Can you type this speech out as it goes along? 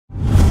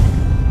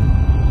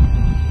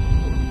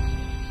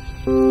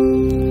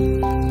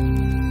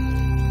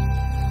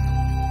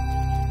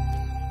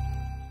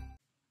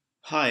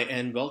Hi,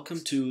 and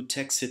welcome to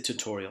techsith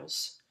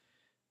tutorials.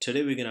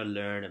 Today we're going to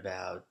learn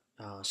about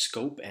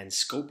scope and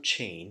scope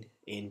chain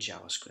in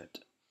JavaScript.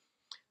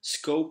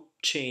 Scope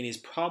chain is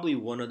probably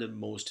one of the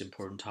most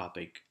important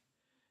topic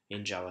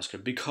in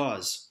JavaScript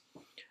because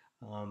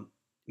um,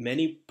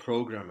 many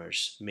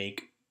programmers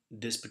make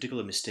this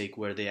particular mistake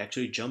where they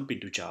actually jump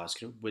into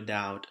JavaScript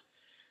without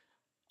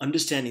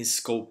understanding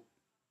scope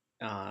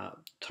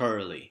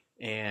thoroughly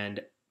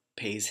and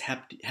pays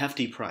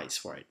hefty price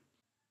for it.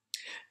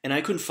 And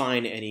I couldn't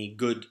find any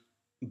good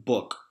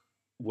book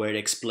where it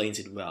explains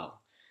it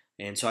well.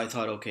 And so I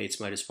thought, okay, it's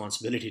my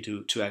responsibility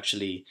to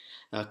actually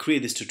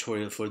create this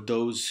tutorial for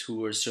those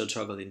who are still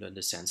struggling to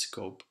understand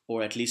scope,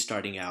 or at least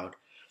starting out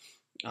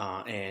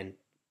and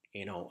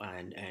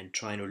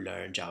trying to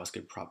learn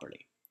JavaScript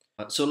properly.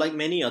 So like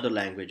many other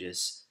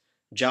languages,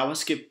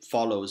 JavaScript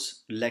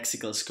follows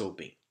lexical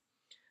scoping.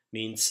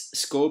 Means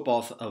scope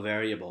of a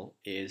variable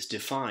is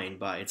defined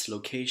by its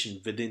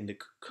location within the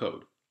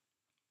code.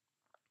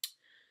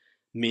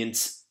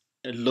 Means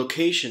a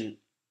location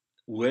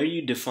where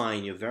you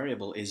define your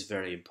variable is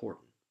very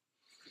important.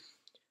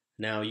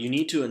 Now you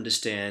need to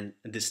understand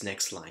this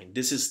next line.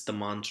 This is the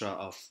mantra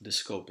of the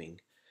scoping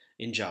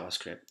in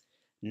JavaScript.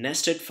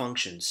 Nested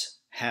functions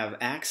have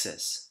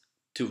access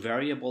to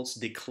variables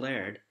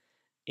declared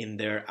in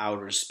their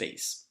outer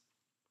space.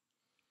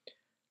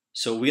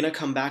 So we're going to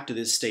come back to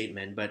this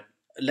statement, but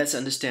let's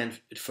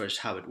understand first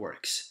how it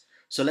works.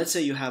 So let's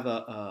say you have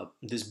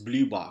this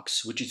blue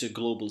box, which is a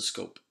global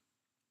scope.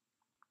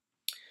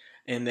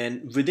 And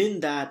then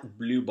within that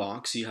blue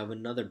box, you have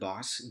another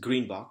box,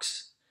 green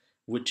box,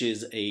 which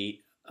is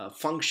a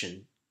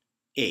function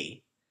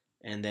A.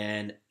 And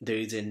then there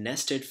is a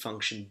nested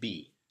function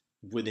B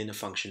within a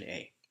function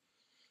A.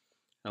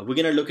 We're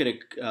going to look at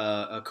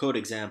a code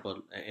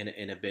example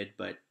in a bit,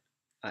 but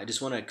I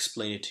just want to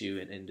explain it to you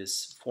in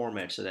this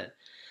format so that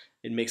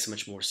it makes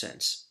much more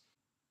sense.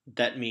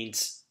 That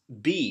means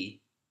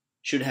B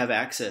should have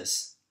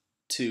access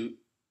to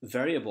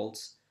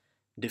variables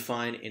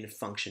defined in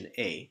function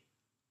A.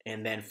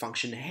 And then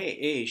function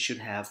A should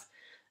have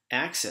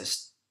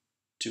access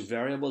to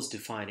variables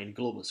defined in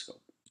global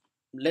scope.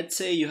 Let's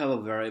say you have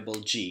a variable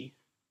G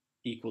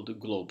equal to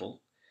global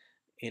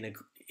in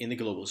the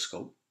global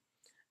scope.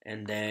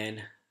 And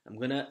then I'm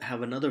going to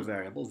have another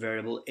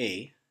variable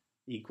A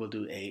equal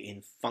to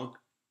A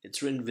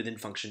it's written within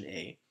function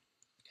A.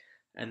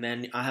 And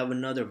then I have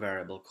another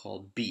variable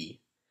called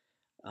B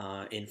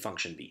in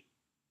function B.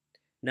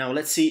 Now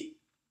let's see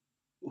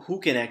who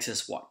can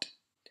access what.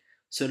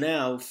 So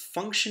now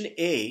function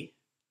A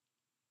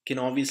can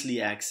obviously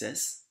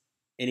access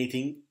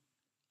anything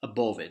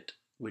above it,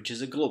 which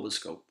is a global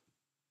scope.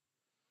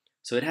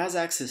 So it has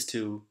access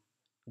to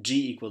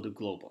G equal to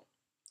global.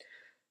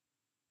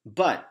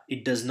 But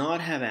it does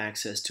not have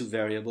access to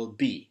variable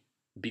B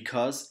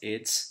because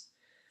it's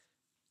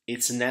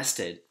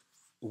nested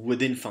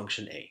within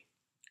function A.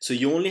 So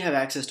you only have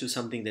access to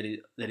something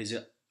that is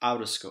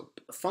outer scope.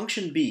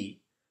 Function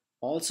B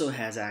also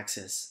has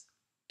access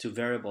to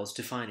variables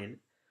defined in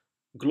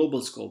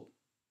global scope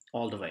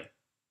all the way.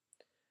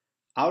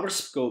 Outer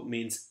scope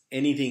means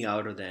anything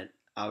outer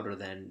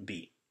than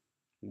B,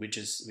 which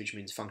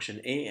means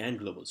function A and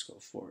global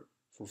scope for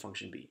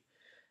function B.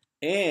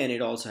 And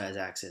it also has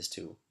access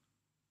to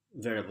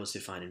variables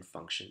defined in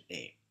function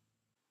A.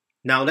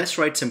 Now let's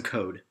write some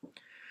code.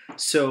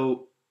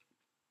 So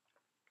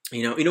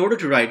in order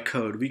to write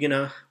code, we're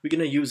gonna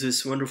use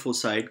this wonderful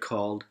site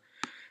called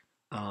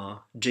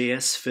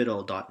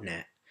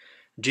jsfiddle.net.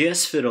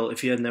 JSFiddle,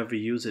 if you have never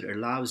used it,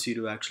 allows you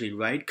to actually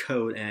write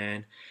code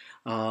and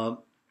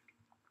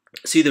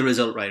see the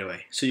result right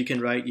away. So you can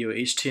write your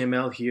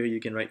HTML here, you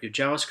can write your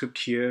JavaScript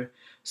here,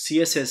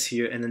 CSS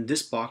here, and in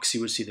this box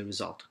you will see the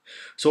result.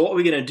 So what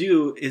we're going to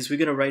do is we're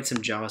going to write some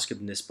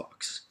JavaScript in this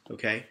box.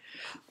 Okay.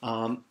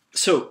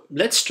 So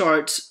let's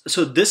start.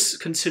 So this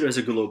considers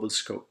a global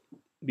scope.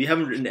 We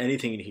haven't written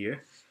anything in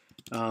here.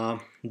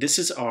 This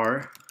is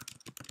a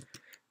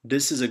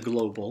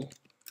global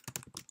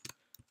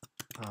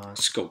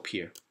scope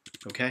here.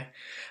 Okay.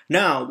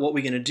 Now what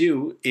we're going to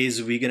do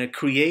is we're going to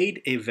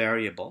create a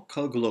variable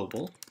called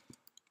global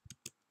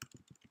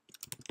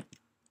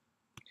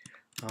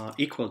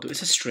equal to,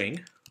 it's a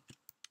string,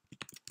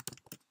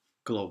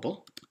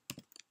 global.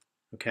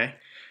 Okay.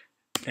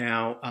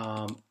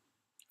 Now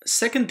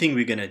second thing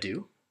we're going to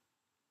do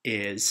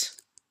is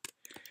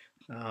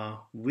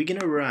we're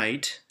going to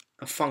write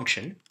a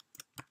function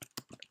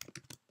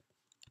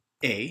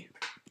A.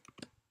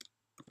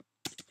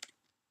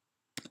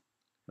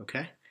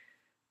 Okay.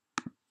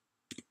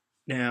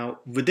 Now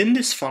within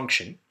this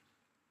function,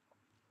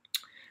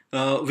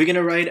 we're going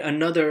to write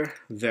another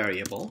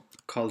variable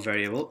called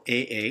variable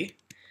AA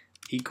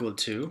equal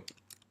to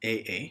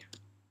AA.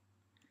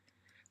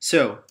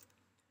 So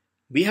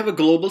we have a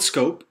global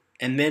scope,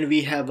 and then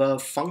we have a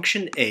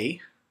function A,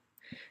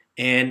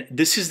 and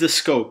this is the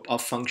scope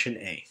of function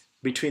A.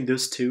 Between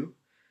those two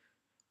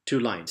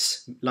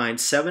lines,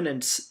 lines 7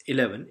 and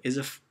 11 is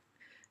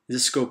the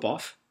scope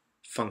of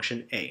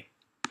function A.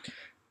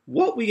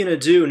 What we're going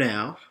to do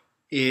now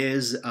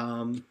is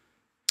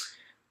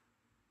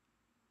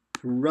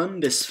run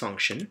this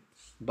function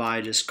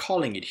by just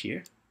calling it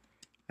here.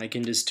 I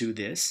can just do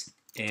this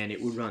and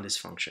it would run this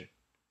function.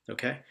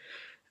 Okay,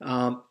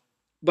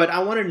 but I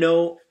want to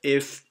know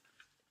if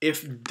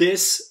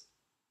this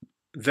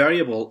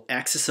variable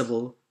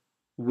accessible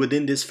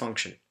within this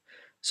function.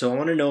 So I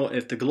want to know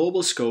if the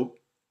global scope,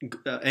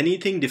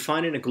 anything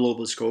defined in a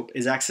global scope,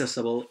 is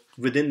accessible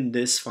within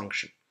this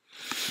function.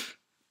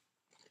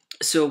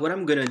 So what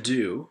I'm gonna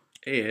do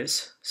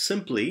is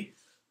simply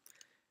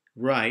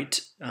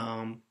write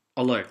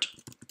alert.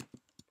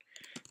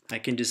 I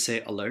can just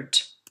say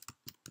alert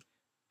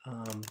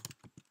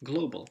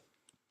global.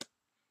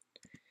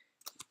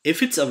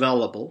 If it's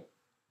available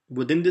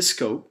within the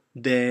scope,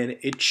 then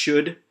it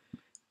should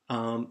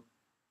alert.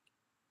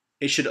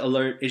 It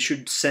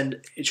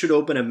should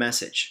open a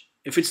message.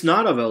 If it's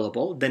not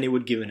available, then it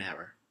would give an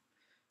error.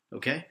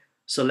 Okay,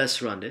 so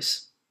let's run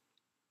this.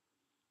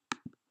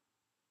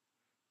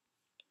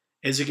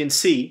 As you can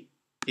see,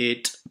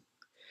 it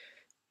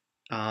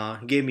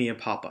gave me a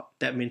pop-up.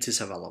 That means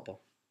it's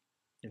available.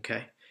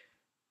 Okay.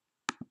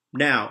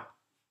 Now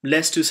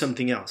let's do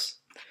something else.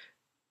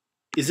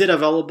 Is it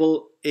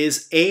available?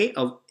 Is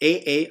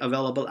AA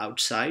available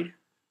outside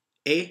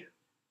A?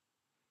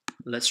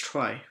 Let's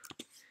try.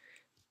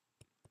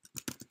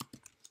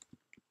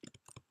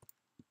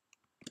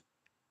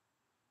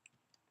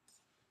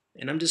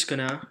 And I'm just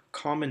gonna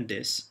comment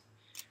this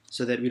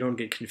so that we don't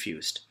get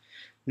confused.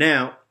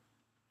 Now,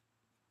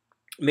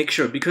 make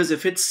sure, because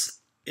if it's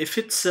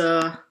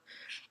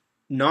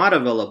not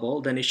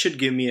available, then it should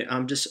give me.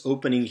 I'm just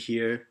opening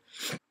here.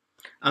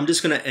 I'm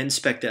just gonna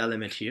inspect the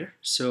element here.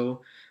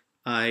 So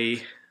I'm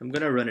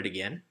gonna run it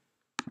again.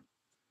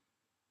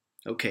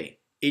 Okay,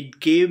 it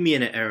gave me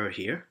an error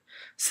here.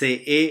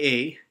 Say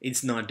AA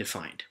is not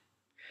defined.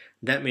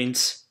 That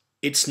means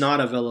it's not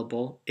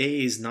available.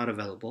 AA is not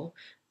available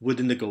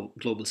within the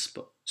global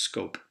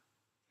scope.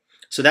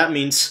 So that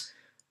means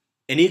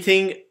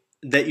anything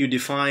that you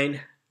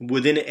define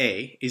within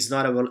A is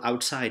not available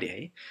outside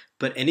A,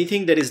 but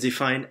anything that is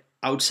defined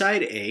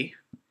outside A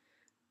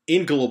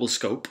in global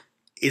scope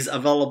is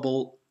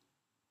available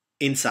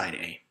inside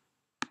A.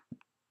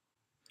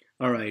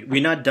 All right,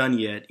 we're not done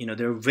yet. You know,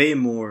 there are way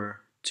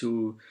more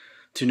to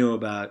know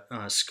about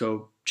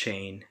scope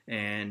chain,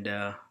 and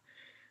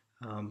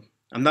I'm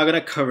not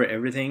gonna cover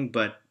everything,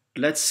 but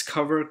let's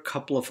cover a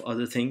couple of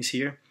other things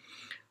here,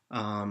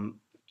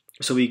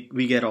 so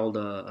we get all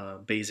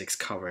the basics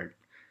covered.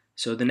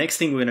 So the next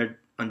thing we're gonna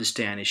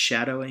understand is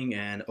shadowing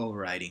and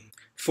overriding.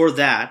 For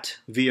that,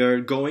 we are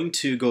going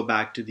to go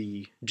back to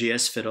the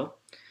JS Fiddle,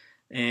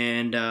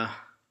 and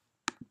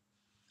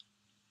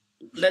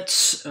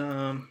let's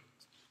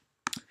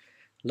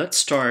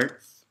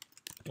start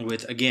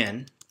with,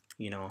 again,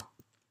 you know,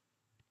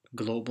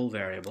 global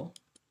variable,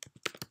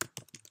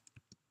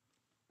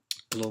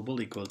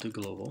 global equal to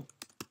global,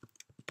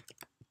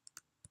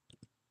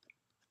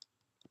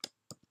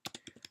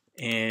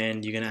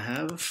 and you're gonna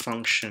have a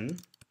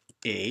function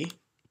A,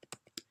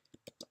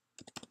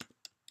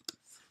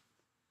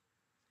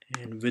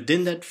 and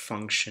within that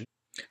function,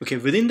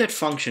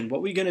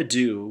 what we're gonna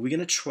do, we're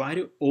gonna try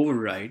to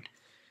override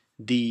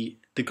the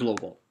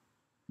global.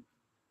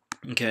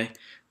 Okay,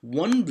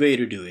 one way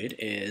to do it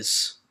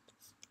is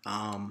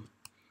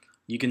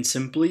you can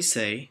simply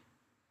say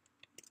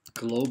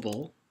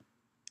global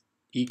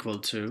equal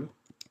to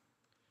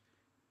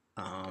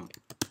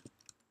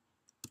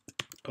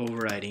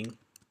overriding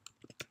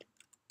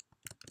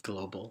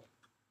global.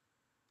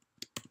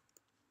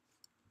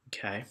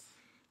 Okay,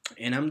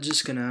 and I'm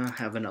just gonna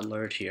have an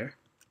alert here.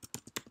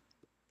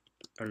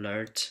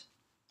 Alert.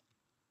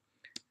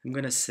 I'm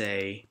gonna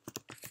say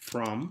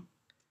from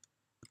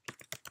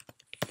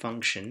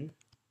function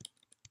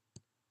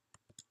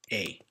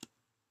A,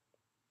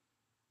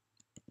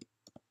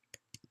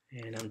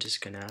 and I'm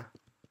just gonna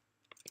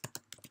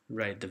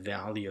write the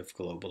value of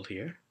global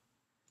here.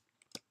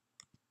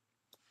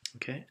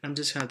 Okay, I'm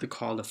just gonna have to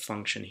call the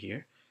function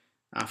here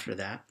after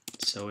that.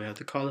 So we have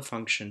to call the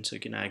function so you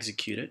can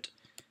execute it.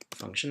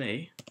 Function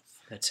A,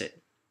 that's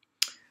it.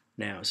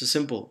 Now it's so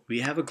simple.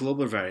 We have a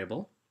global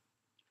variable,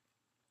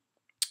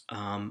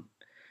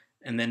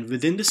 and then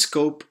within the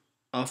scope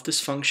of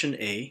this function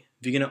A,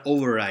 we're gonna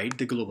override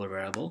the global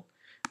variable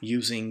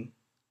using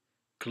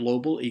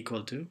global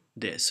equal to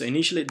this. So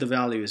initially the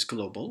value is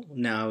global.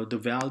 Now the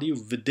value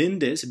within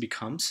this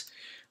becomes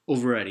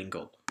overriding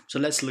global. So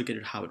let's look at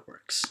it, how it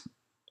works.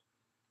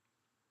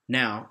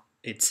 Now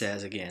it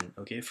says again,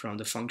 okay, from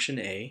the function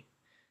A,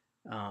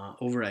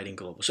 overriding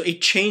global. So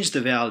it changed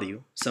the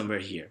value somewhere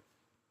here,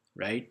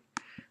 right?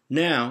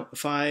 Now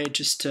if I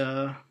just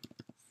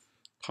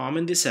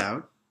comment this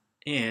out,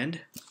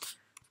 and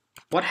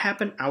what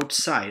happened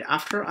outside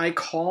after I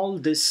call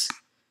this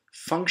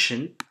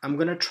function, I'm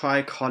gonna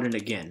try calling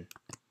again,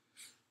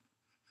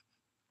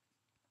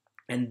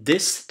 and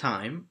this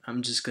time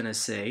I'm just gonna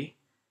say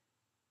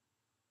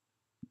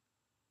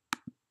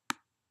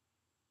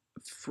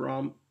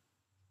from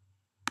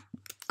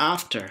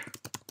after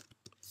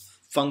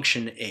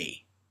function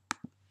A,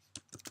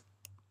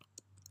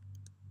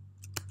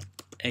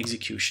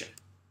 execution.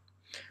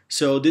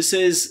 So this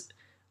is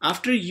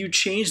after you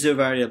change the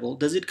variable,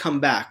 does it come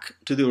back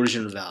to the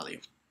original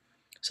value?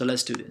 So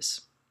let's do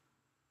this.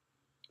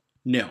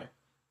 No,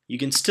 you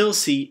can still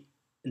see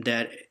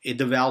that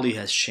the value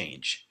has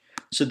changed.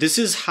 So this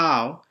is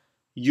how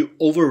you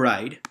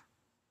override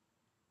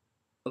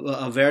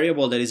a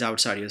variable that is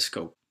outside your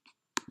scope.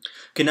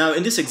 Okay, now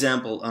in this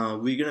example,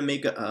 we're going to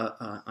make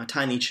a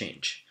tiny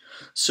change.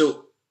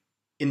 So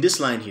in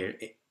this line here,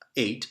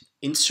 8,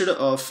 instead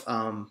of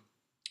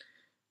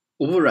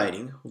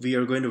overriding, we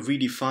are going to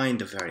redefine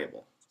the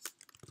variable,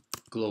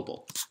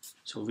 global.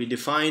 So we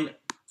define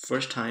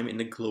first time in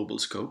the global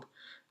scope,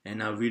 and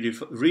now we're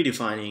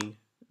redefining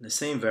the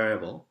same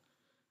variable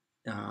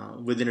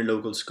within a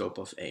local scope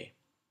of A.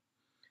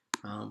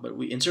 But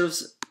we, instead of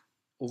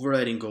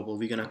overriding global,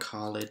 we're going to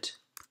call it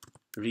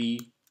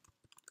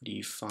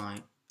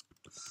redefining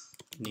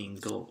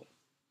global.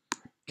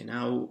 Okay,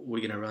 now we're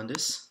going to run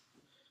this.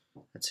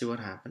 Let's see what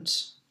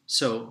happens.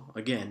 So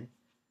again,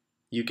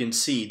 you can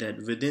see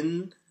that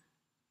within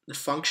the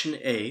function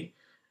A,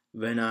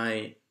 when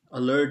I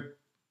alert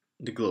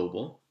the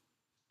global,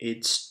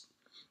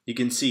 you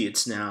can see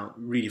it's now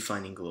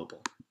redefining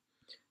global.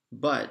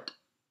 But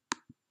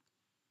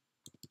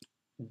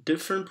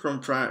different from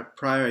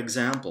prior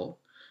example,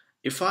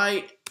 if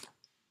I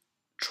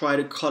try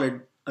to call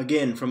it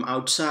again from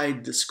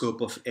outside the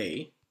scope of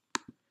A,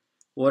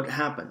 what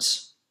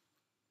happens?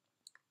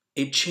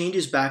 It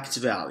changes back its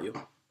value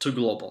to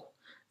global.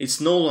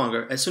 It's no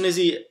longer, as soon as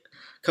it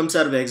comes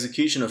out of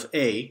execution of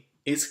A,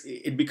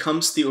 it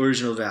becomes the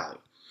original value.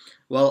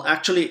 Well,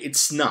 actually,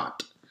 it's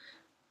not.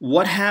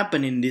 What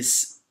happened in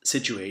this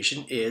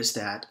situation is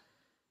that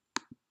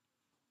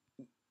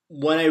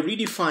when I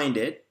redefined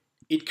it,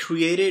 it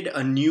created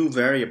a new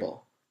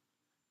variable,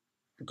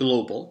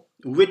 global,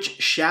 which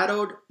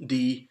shadowed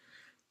the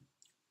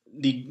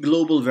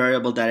global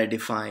variable that I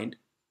defined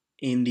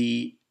in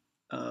the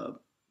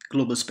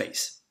global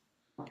space.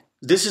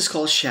 This is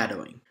called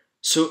shadowing.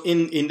 So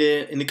in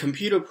the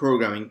computer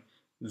programming,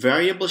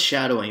 variable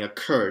shadowing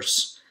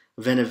occurs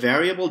when a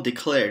variable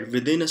declared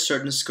within a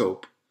certain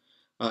scope,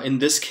 in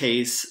this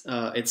case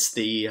it's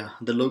the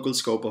local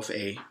scope of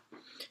A,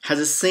 has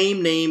the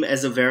same name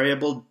as a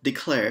variable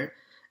declared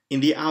in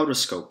the outer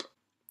scope.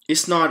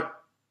 It's not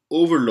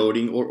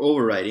overloading or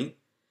overriding,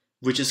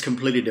 which is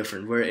completely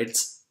different, where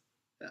it's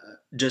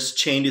just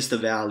changes the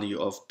value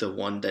of the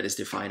one that is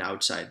defined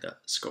outside the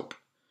scope.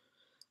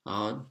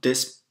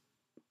 This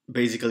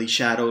basically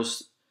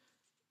shadows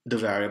the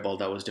variable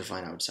that was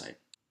defined outside.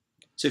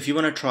 So if you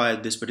want to try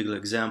this particular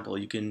example,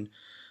 you can,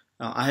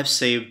 I have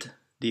saved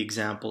the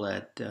example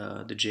at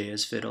the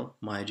JS fiddle,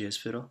 my JS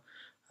fiddle.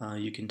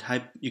 You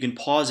can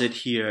pause it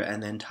here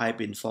and then type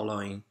in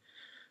following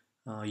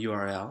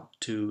URL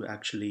to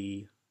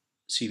actually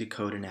see the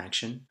code in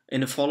action.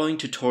 In the following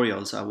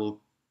tutorials, I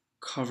will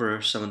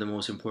cover some of the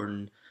most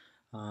important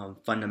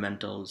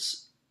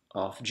fundamentals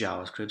of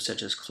JavaScript,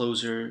 such as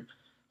closure,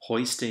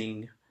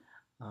 hoisting,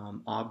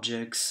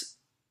 objects,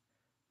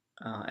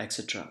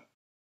 etc.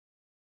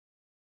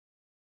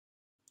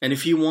 And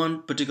if you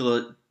want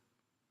particular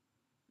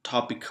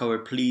topic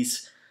covered,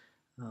 please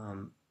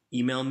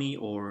email me,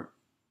 or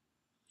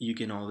you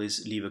can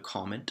always leave a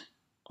comment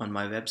on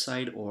my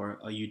website or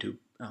a YouTube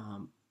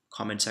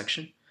comment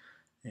section.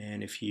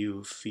 And if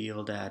you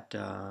feel that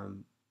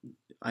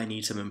I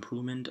need some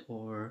improvement,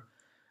 or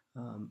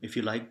if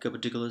you like a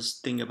particular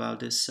thing about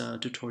this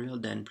tutorial,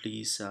 then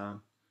please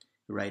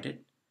write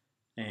it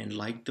and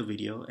like the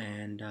video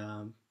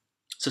and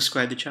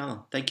subscribe to the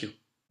channel. Thank you.